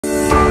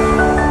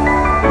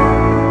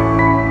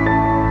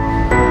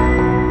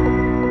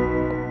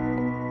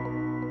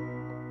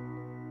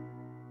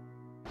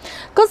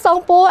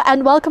Sangpo,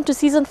 and welcome to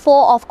Season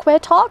 4 of Queer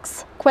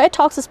Talks. Queer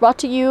Talks is brought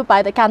to you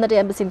by the Canada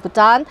Embassy in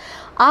Bhutan.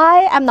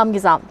 I am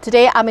Namgay Zam.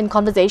 Today I'm in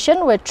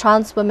conversation with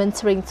trans woman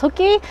Tshering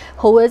Tshokye,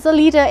 who is a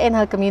leader in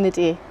her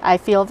community. I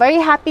feel very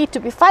happy to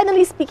be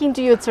finally speaking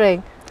to you,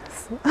 Tshering.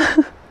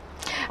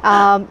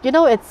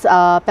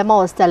 Pema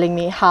was telling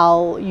me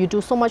how you do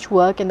so much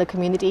work in the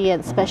community,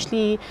 and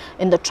especially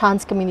in the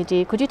trans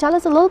community. Could you tell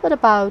us a little bit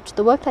about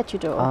the work that you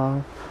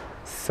do?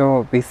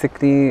 So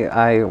basically,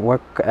 I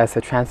work as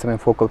a trans women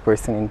focal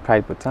person in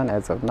Pride Bhutan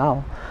as of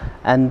now,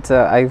 and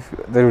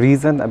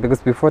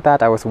because before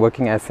that I was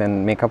working as a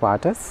makeup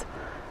artist,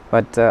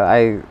 but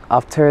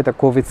after the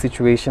COVID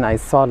situation I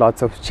saw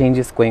lots of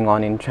changes going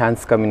on in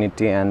trans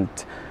community, and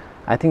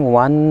I think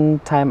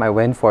one time I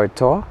went for a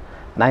tour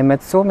and I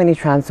met so many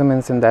trans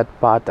women in that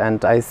part,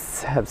 and I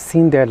have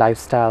seen their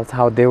lifestyles,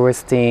 how they were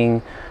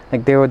staying,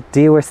 like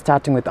they were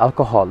starting with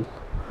alcohol.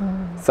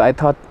 So I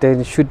thought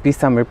there should be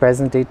some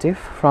representative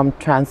from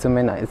trans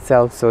women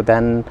itself. So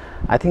then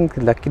I think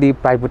luckily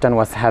Pride Bhutan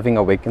was having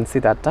a vacancy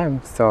that time.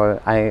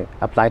 So I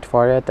applied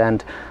for it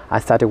and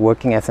I started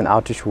working as an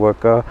outreach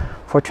worker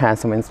for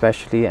trans women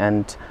especially.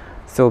 And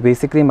so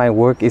basically my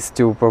work is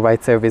to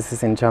provide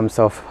services in terms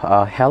of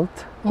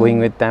health, going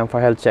with them for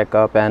health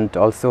checkup, and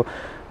also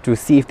to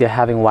see if they're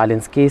having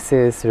violence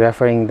cases,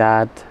 referring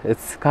that.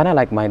 It's kind of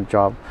like my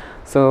job.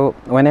 So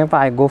whenever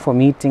I go for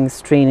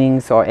meetings,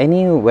 trainings or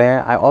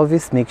anywhere, I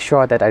always make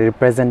sure that I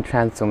represent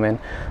trans women,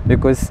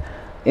 because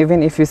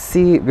even if you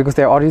see, because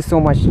there are already so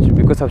much,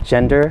 because of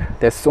gender,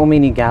 there's so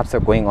many gaps are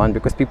going on,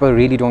 because people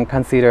really don't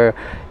consider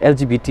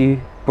LGBT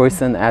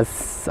person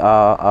as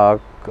a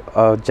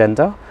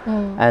gender.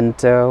 And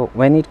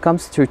when it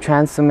comes to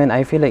trans women,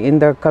 I feel like in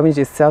the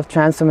community itself,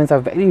 trans women are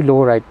very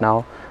low right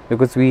now,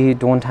 because we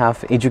don't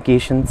have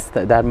educations,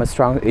 that much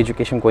strong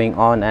education going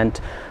on, and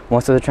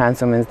most of the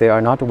trans women, they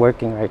are not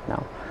working right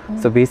now.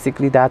 So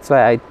basically that's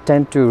why I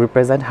tend to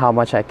represent how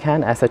much I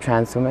can as a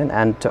trans woman,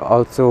 and to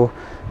also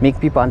make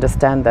people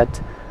understand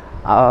that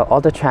all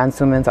the trans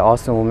women are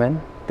also women.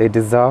 They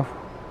deserve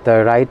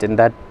the right, and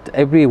that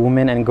every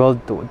woman and girl,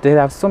 they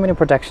have so many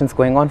protections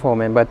going on for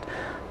women, but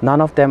none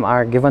of them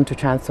are given to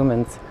trans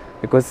women,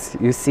 because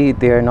you see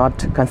they are not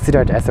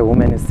considered as a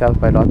woman itself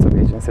by lots of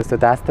agencies. So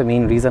that's the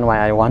main reason why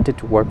I wanted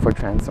to work for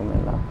trans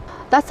women now.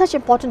 That's such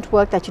important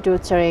work that you do,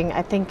 Tshering.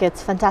 I think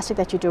it's fantastic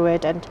that you do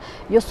it, and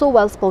you're so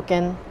well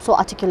spoken, so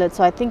articulate.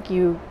 So I think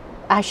you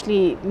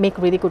actually make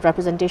really good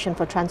representation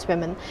for trans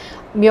women.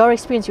 Your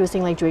experience, you were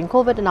saying, like during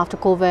COVID and after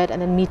COVID,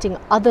 and then meeting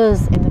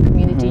others in the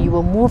community, you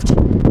were moved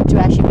to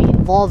actually be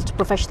involved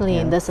professionally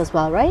in this as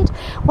well, right?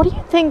 What do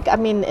you think, I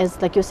mean, is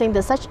like you're saying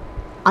there's such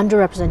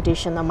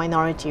underrepresentation of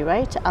minority,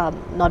 right?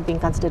 Not being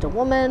considered a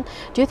woman.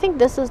 Do you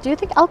think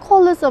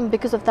alcoholism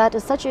because of that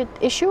is such an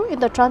issue in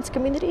the trans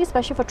community,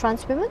 especially for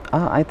trans women?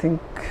 I think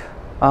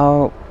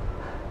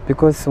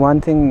because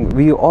one thing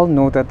we all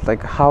know that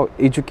like how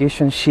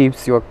education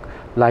shapes your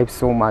life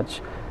so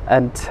much,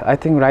 and I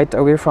think right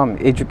away from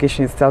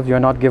education itself you're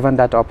not given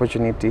that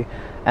opportunity,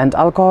 and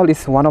alcohol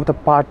is one of the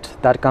part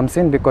that comes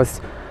in,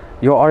 because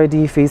you're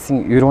already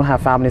you don't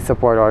have family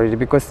support already,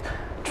 because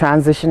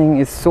transitioning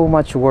is so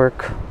much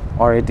work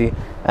already,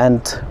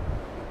 and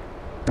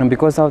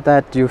because of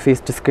that you face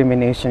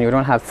discrimination, you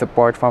don't have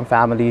support from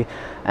family,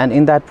 and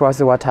in that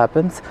process what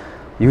happens,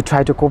 you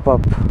try to cope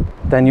up,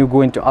 then you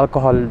go into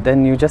alcohol,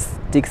 then you just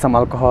take some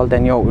alcohol,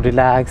 then you're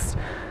relaxed,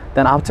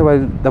 then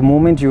afterwards the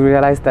moment you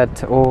realize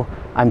that, oh,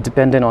 I'm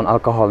dependent on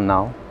alcohol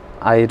now,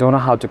 I don't know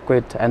how to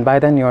quit, and by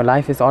then your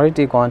life is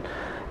already gone.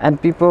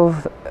 And people,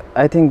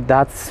 I think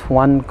that's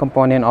one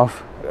component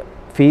of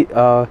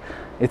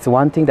it's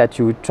one thing that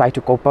you try to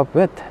cope up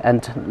with,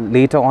 and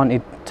later on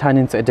it turns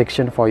into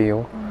addiction for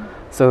you.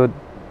 So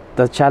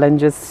the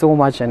challenge is so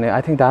much, and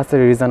I think that's the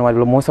reason why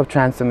most of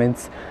trans women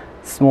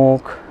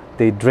smoke,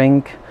 they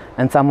drink,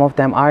 and some of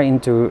them are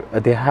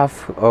they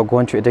have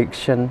gone to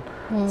addiction,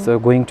 so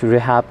going to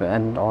rehab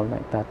and all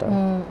like that.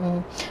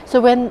 So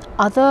when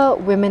other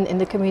women in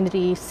the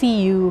community see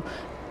you,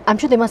 I'm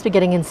sure they must be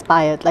getting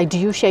inspired. Like, do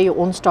you share your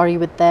own story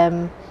with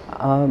them?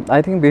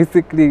 I think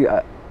basically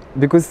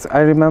because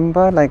I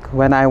remember like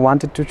when I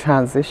wanted to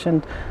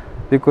transition,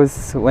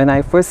 because when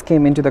I first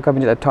came into the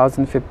community in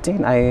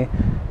 2015, I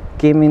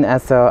came in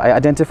as I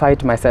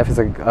identified myself as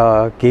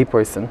a gay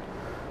person,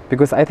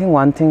 because I think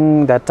one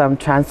thing that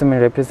trans women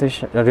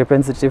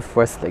representative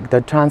was like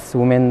the trans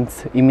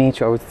women's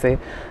image, I would say,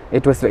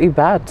 it was very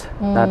bad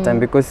that time,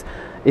 because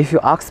if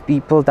you ask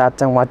people that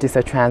time what is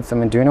a trans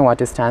woman, do you know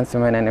what is trans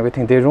woman and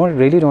everything, they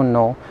really don't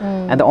know.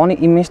 And the only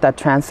image that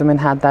trans women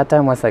had that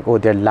time was like, oh,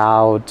 they're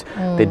loud,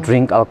 they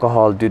drink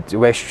alcohol, they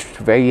wear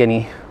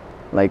very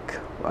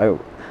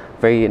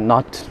very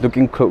not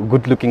looking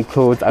good looking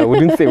clothes. I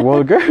wouldn't say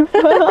vulgar.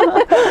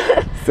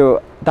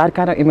 So that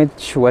kind of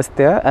image was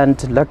there, and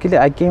luckily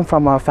I came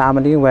from a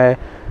family where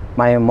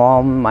my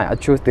mom, my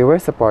achus, they were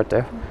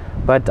supportive.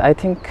 But I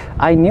think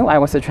I knew I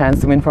was a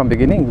trans woman from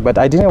beginning, but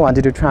I didn't want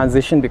to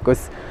transition,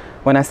 because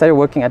when I started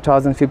working at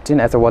 2015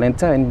 as a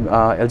volunteer in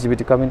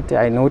LGBT community,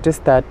 I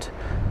noticed that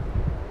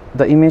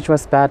the image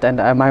was bad, and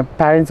my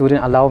parents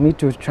wouldn't allow me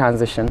to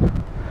transition.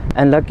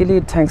 And luckily,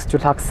 thanks to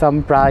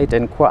Laksam, Pride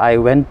and Core, I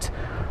went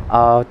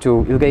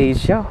to Ilga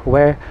Asia,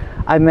 where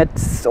I met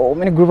so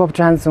many group of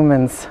trans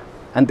women.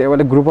 And there were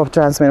a group of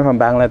trans men from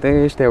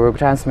Bangladesh, there were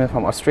trans men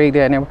from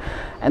Australia,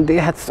 and they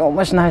had so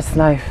much nice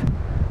life.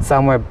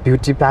 Some were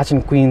beauty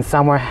pageant queens,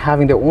 some were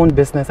having their own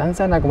business. And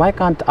so I'm like, why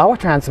can't our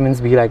trans women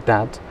be like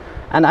that?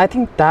 And I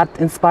think that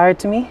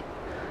inspired me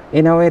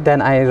in a way. Then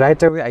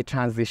right away I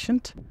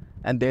transitioned,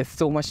 and there's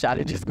so much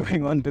challenges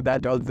going on to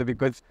that also,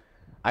 because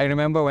I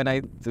remember when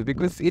I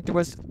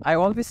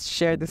always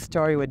share this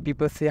story when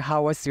people say,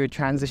 how was your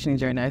transitioning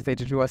journey? I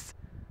said it was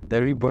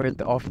the rebirth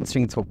of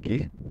Tshering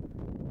Tshokye,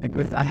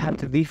 because I had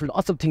to leave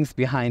lots of things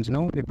behind,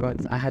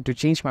 because I had to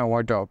change my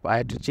wardrobe, I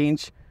had to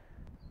change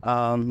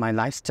my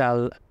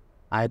lifestyle.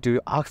 I had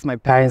to ask my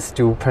parents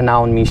to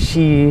pronounce me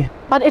she.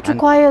 But it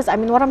requires, I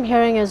mean, what I'm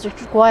hearing is it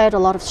required a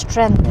lot of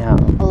strength, Yeah.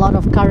 a lot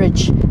of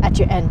courage at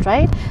your end,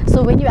 right?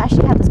 So when you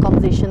actually had this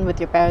conversation with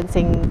your parents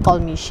saying, call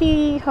me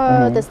she,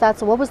 her, this, that,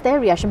 so what was their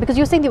reaction? Because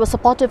you're saying they were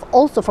supportive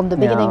also from the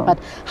beginning, Yeah. but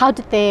how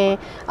did they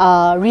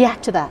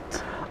react to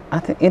that? I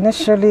think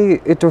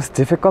initially it was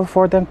difficult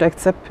for them to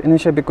accept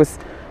initially, because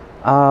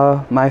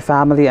my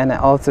family and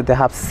also they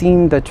have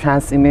seen the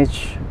trans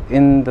image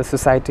in the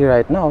society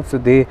right now. So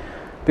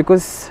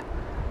because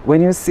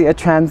when you see a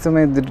trans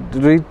woman,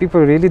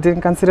 people really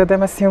didn't consider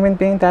them as human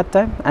being that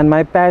time. And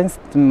my parents,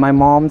 my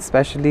mom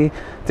especially,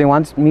 they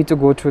wanted me to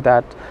go through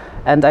that.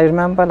 And I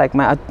remember like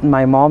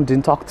my mom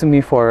didn't talk to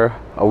me for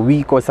a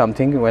week or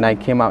something when I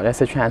came out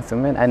as a trans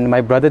woman, and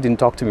my brother didn't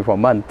talk to me for a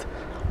month.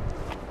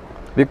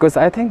 Because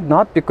I think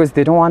not because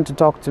they don't want to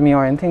talk to me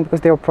or anything,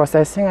 because they were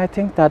processing, I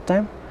think, that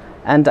time.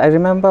 And I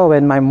remember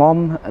when my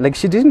mom, like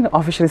she didn't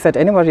officially said,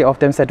 anybody of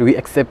them said, we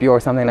accept you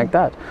or something like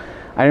that.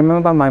 I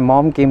remember my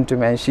mom came to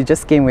me, and she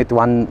just came with a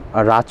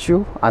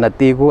rachu, and a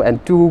tegu,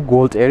 and 2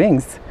 gold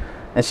earrings,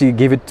 and she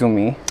gave it to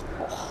me.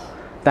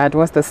 That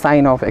was the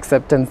sign of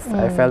acceptance.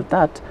 I felt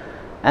that.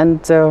 And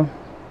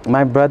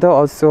my brother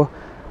also,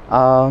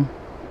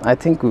 I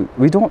think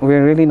we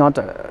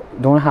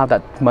don't have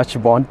that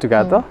much bond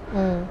together.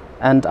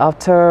 And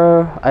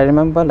after, I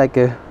remember like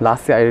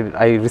last year,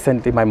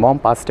 my mom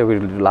passed away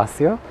last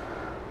year.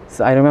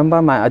 So I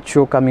remember my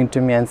acho coming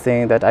to me and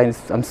saying that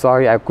I'm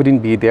sorry I couldn't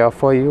be there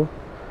for you,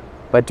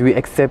 but we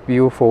accept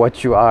you for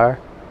what you are.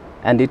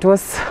 And it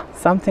was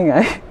something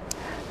I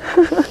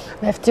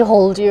have to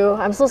hold you.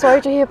 I'm so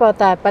sorry to hear about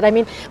that. But I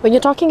mean, when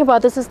you're talking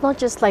about this, it's not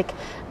just like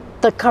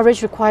the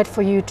courage required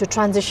for you to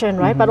transition,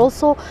 right? But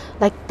also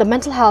like the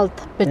mental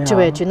health bit to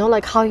it,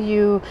 like how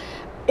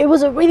it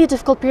was a really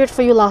difficult period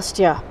for you last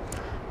year.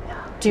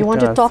 Do you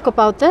want to talk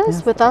about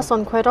this with us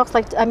on Queer Talks?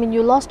 Like, I mean,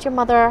 you lost your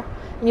mother,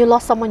 and you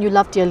lost someone you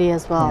loved dearly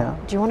as well. Yeah.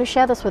 Do you want to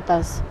share this with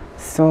us?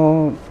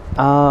 So,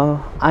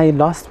 I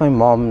lost my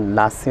mom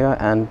last year,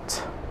 and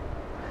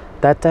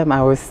that time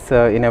I was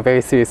in a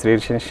very serious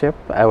relationship.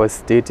 I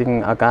was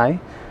dating a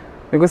guy,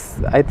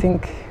 because I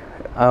think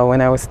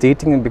when I was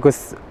dating,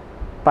 because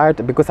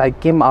I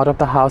came out of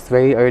the house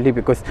very early,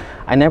 because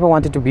I never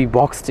wanted to be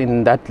boxed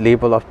in that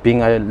label of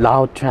being a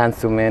loud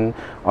trans woman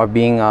or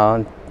being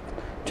a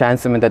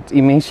trans woman that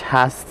image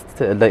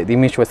the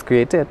image was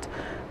created.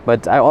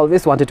 But I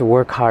always wanted to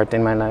work hard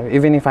in my life,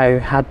 even if I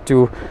had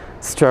to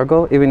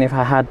struggle, even if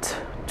I had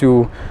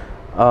to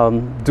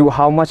do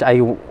how much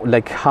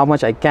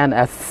I can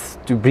as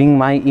to bring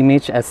my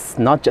image as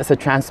not just a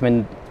trans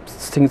woman,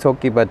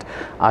 Tshoki, but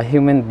a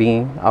human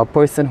being, a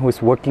person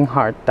who's working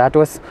hard. That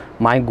was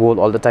my goal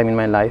all the time in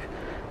my life.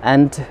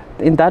 And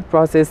in that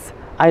process,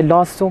 I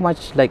lost so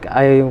much. Like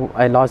I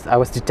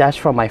was detached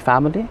from my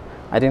family.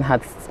 I didn't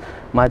have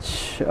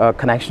much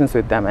connections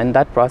with them. And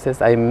that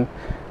process, I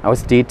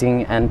was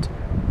dating, and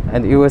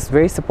it was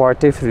very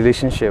supportive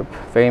relationship,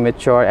 very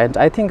mature. And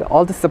I think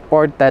all the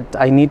support that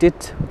I needed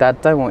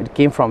that time, it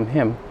came from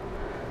him.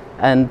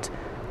 And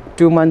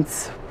 2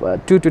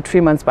 to 3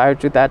 months prior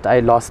to that,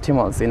 I lost him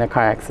also in a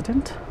car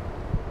accident.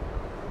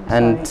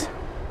 And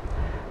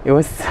it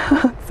was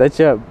such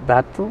a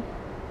battle,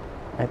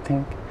 I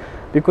think,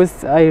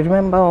 because I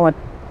remember what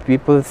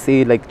people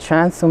say, like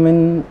trans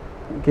women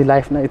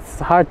life now, it's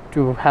hard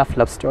to have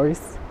love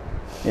stories,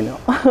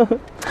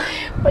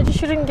 But you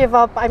shouldn't give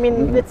up. I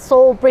mean, it's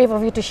so brave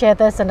of you to share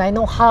this, and I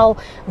know how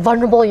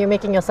vulnerable you're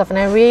making yourself, and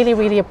I really,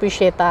 really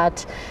appreciate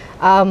that.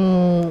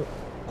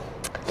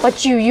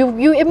 But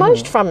you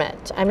emerged from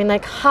it. I mean,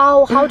 like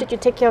how did you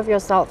take care of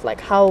yourself?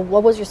 Like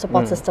what was your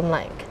support system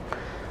like?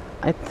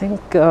 I think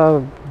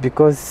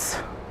because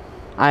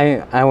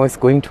I was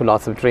going to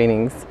lots of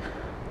trainings,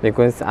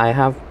 because I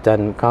have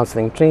done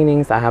counseling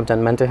trainings, I have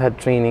done mental health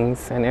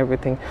trainings and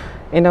everything.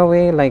 In a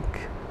way, like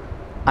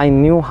I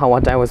knew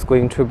what I was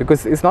going through,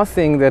 because it's not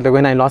saying that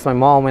when I lost my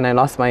mom, when I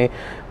lost my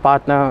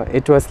partner,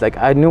 it was like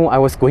I knew I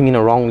was going in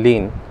a wrong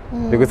lane.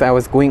 Because I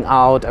was going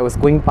out, I was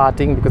going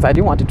partying, because I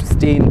didn't want to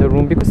stay in the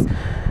room, because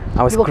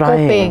I was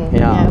crying. Coping.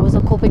 Yeah, it was a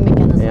coping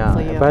mechanism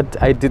for you.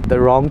 But I did the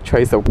wrong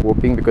choice of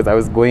coping, because I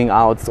was going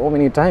out so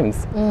many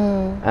times.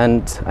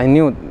 And I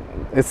knew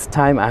it's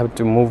time I have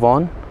to move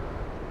on.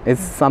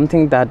 It's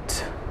something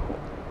that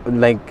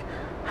like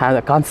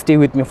can't stay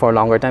with me for a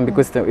longer time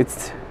because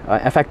it's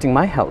affecting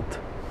my health.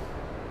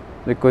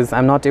 Because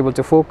I'm not able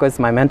to focus,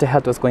 my mental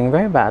health was going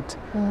very bad.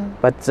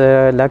 But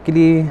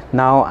luckily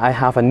now I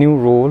have a new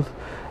role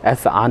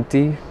as an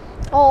auntie.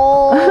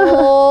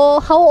 Oh,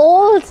 how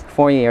old?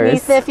 4 years.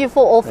 Niece, nephew,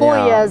 4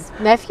 Yeah. years.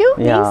 Nephew?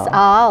 Yeah. Niece?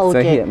 Ah,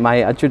 okay. So my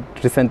achud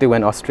recently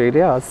went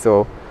Australia,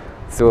 so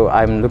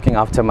I'm looking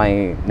after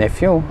my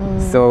nephew.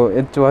 So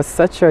it was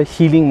such a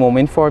healing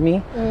moment for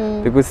me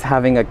because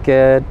having a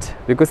kid,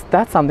 because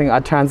that's something a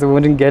trans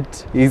wouldn't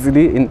get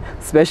easily,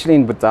 especially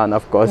in Bhutan,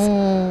 of course,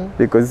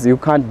 because you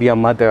can't be a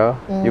mother,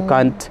 you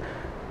can't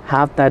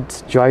have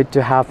that joy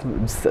to have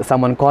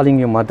someone calling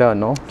you mother,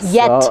 no?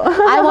 Yet.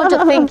 I want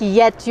to think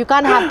yet. You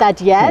can't have that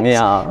yet.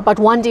 Yeah. But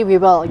one day we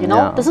will, you know?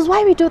 Yeah. This is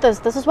why we do this.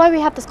 This is why we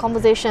have this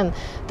conversation.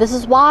 This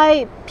is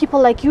why people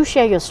like you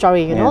share your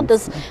story, you know?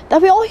 Yes.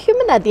 That we're all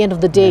human at the end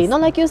of the day. Yes. You know,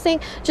 like you're saying,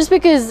 just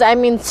because, I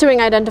mean, Tshering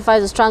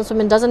identifies as trans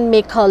woman doesn't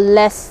make her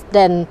less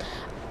than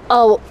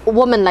a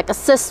woman, like a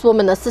cis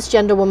woman, a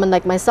cisgender woman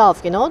like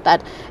myself, you know,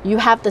 that you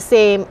have the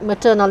same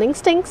maternal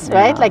instincts,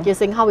 right? Like you're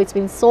saying how it's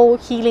been so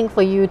healing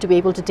for you to be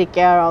able to take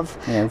care of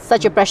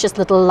such a precious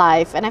little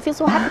life. And I feel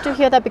so happy to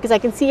hear that because I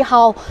can see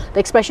how the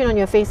expression on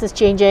your face is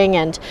changing.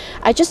 And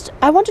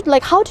I wanted,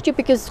 like, how did you,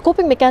 because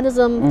coping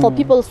mechanism for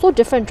people is so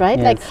different, right?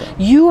 Yes. Like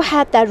you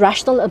had that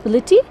rational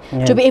ability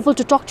to be Yes. able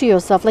to talk to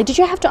yourself. Like, did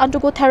you have to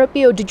undergo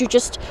therapy, or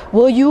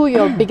were you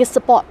your biggest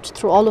support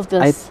through all of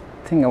this? I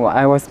think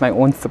I was my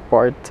own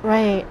support.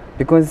 Right.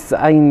 Because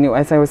I knew,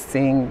 as I was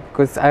saying,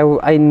 because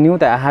I knew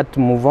that I had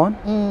to move on.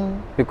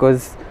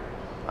 Because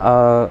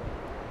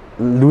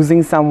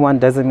losing someone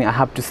doesn't mean I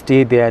have to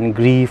stay there and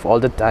grieve all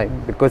the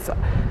time. Because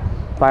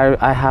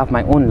I have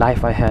my own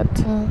life ahead.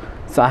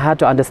 So I had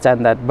to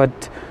understand that,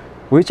 but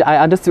which I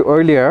understood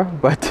earlier,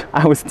 but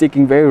I was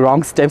taking very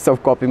wrong steps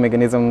of coping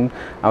mechanism.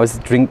 I was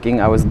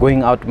drinking, I was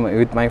going out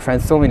with my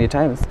friends so many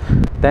times.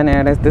 Then I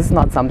realized this is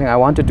not something I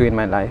want to do in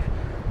my life.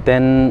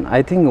 Then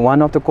I think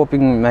one of the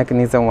coping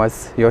mechanism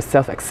was your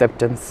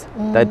self-acceptance,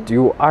 that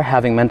you are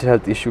having mental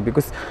health issue.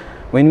 Because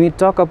when we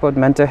talk about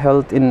mental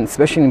health,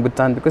 especially in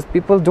Bhutan, because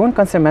people don't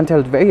consider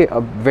mental health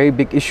a very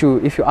big issue.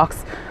 If you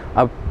ask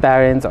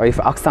parents, or if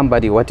you ask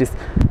somebody what is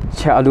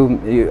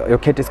your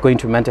kid is going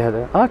to mental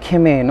health,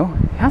 Keme, no,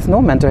 he has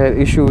no mental health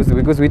issues,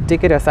 because we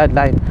take it as a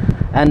sideline.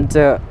 And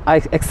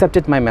I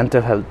accepted my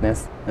mental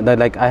healthness. That,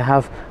 like,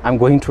 I'm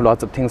going through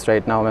lots of things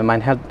right now. My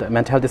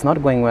mental health is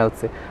not going well.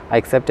 So I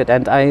accept it,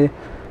 and I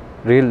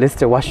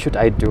realized, what should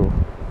I do?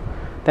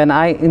 Then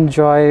I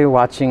enjoy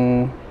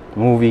watching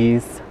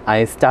movies.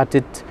 I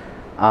started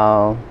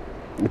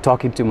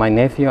talking to my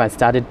nephew. I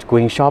started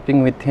going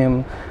shopping with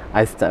him.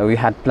 We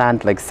had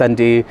planned like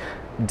Sunday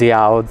day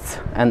outs,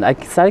 and I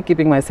started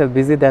keeping myself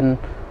busy. Then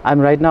I'm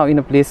right now in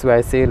a place where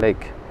I say,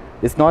 like,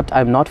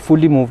 I'm not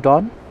fully moved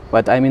on,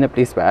 but I'm in a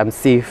place where I'm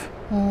safe.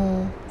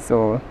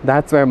 So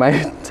that's where my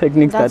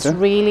techniques That's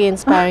really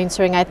inspiring,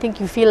 Tshering. I think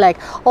you feel like,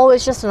 oh,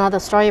 it's just another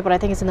story, but I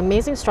think it's an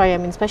amazing story. I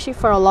mean, especially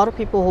for a lot of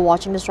people who are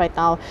watching this right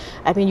now.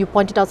 I mean, you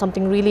pointed out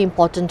something really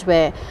important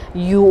where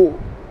you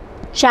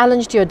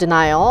challenged your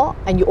denial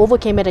and you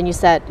overcame it, and you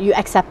said you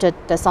accepted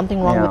there's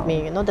something wrong with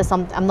me, you know,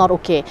 I'm not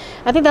okay.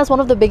 I think that's one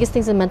of the biggest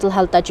things in mental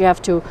health, that you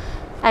have to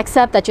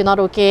accept that you're not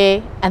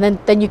okay, and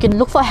then you can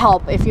look for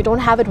help if you don't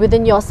have it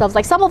within yourselves.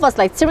 Like some of us,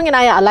 like Tshering and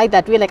I are like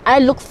that. We're like, I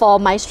look for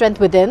my strength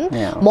within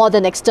more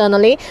than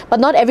externally, but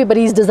not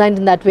everybody is designed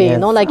in that way. You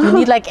know, like you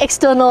need like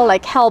external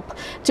like help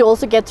to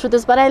also get through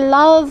this. But I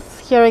love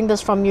hearing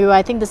this from you.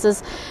 I think this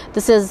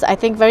is I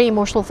think very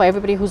emotional for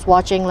everybody who's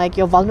watching. Like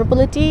your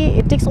vulnerability,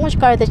 it takes so much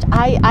courage.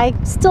 I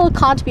still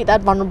can't be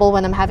that vulnerable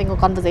when I'm having a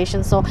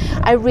conversation, so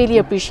I really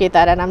appreciate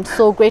that, and I'm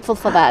so grateful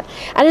for that.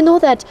 And I know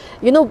that,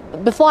 you know,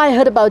 before I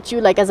heard about you,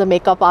 like as a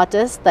makeup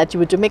artist, that you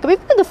would do makeup,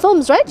 even in the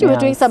films, right? You were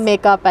doing some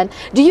makeup. And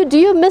do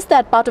you miss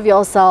that part of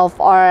yourself?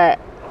 Or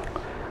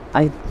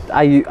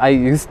I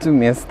used to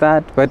miss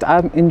that, but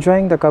I'm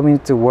enjoying the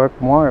community work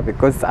more,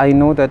 because I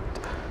know that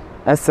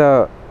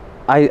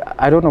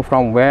I don't know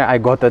from where I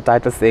got the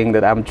title saying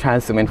that I'm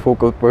trans woman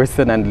focal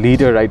person and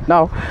leader right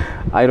now.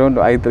 I don't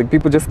know. I think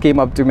people just came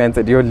up to me and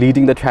said, you're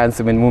leading the trans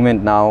women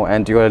movement now,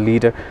 and you're a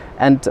leader.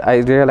 And I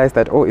realized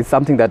that, oh, it's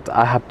something that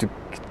I have to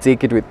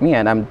take it with me.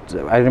 And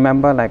I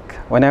remember, like,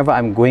 whenever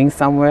I'm going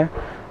somewhere,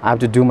 I have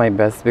to do my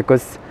best,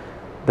 because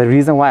the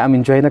reason why I'm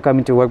enjoying the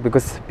community work,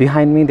 because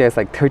behind me there's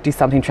like 30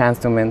 something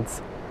trans women,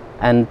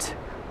 and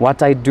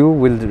what I do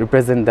will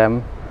represent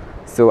them.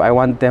 So I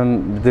want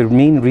them, the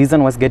main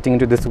reason was getting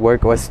into this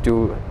work was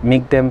to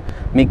make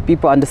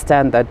people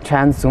understand that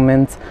trans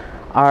women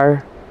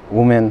are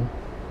women.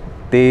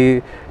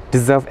 They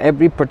deserve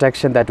every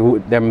protection that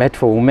they're meant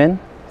for women,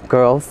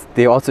 girls,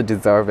 they also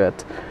deserve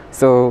it.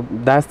 So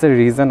that's the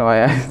reason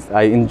why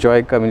I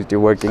enjoy community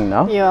working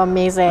now. You're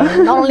amazing.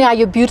 Not only are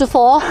you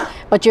beautiful,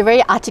 but you're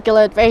very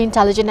articulate, very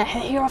intelligent,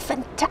 and you're a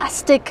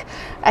fantastic,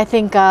 I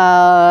think,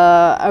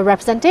 a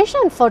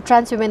representation for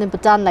trans women in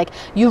Bhutan. Like,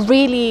 you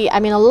really, I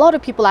mean, a lot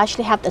of people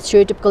actually have that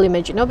stereotypical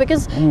image, you know,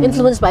 because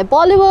influenced by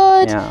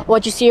Bollywood,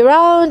 what you see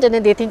around, and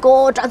then they think,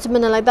 oh, trans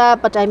women are like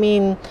that. But I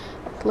mean,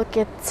 Look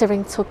at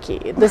Tshering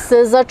Tshokye. This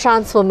is a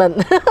trans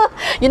woman.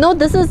 You know,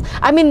 this is,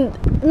 I mean,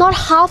 not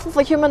half of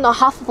a human or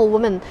half of a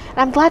woman. And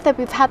I'm glad that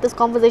we've had this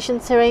conversation,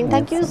 Tshering.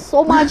 Thank you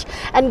so much,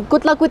 and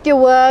good luck with your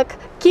work.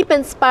 Keep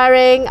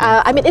inspiring.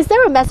 I mean, is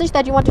there a message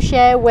that you want to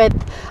share with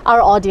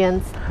our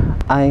audience?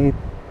 I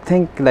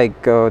think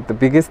like the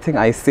biggest thing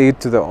I say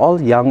to the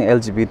all young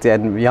LGBT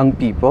and young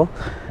people,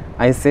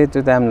 I say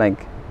to them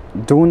like,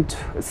 don't,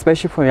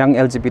 especially for young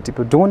LGBT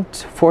people, don't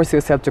force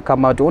yourself to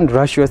come out, don't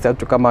rush yourself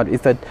to come out.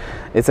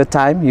 It's a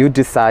time you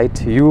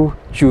decide, you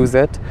choose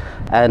it,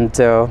 and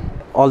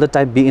all the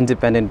time be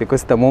independent,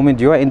 because the moment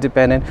you are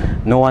independent,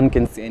 no one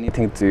can say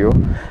anything to you.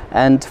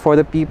 And for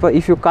the people,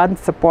 if you can't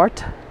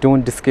support,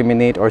 don't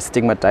discriminate or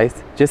stigmatize,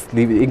 just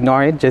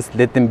ignore it, just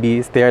let them be,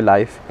 it's their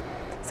life.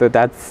 So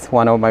that's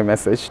one of my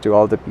message to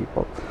all the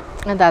people.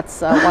 And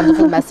that's a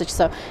wonderful message.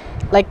 So,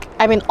 like,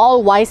 I mean,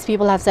 all wise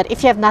people have said,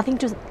 if you have nothing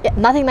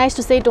nice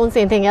to say, don't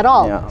say anything at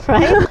all,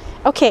 right?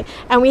 Okay,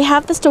 and we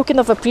have this token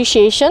of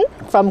appreciation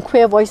from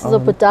Queer Voices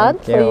of Bhutan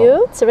for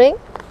you, Tshering.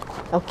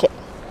 Okay.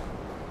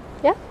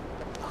 Yeah.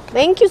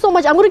 Thank you so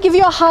much. I'm going to give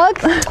you a hug.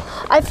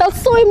 I felt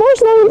so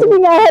emotional in the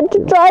beginning. I had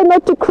to try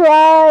not to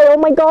cry. Oh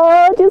my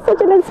God, you're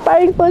such an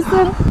inspiring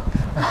person.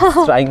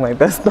 Trying my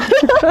best.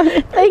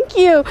 Thank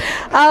you.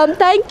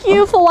 Thank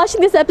you for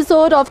watching this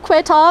episode of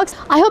Queer Talks.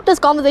 I hope this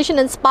conversation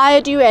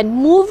inspired you and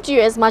moved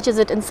you as much as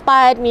it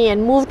inspired me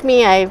and moved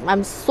me.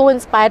 I'm so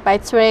inspired by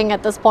Tshering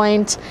at this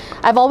point.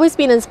 I've always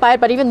been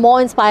inspired, but even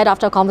more inspired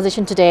after our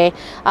conversation today.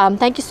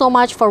 Thank you so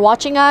much for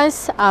watching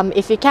us.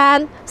 If you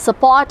can,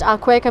 support our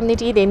queer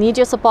community. They need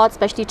your support,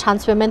 especially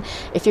trans women.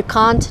 If you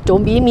can't,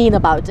 don't be mean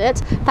about it.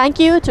 Thank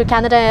you to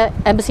Canada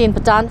Embassy in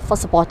Bhutan for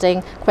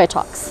supporting Queer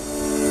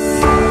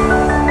Talks.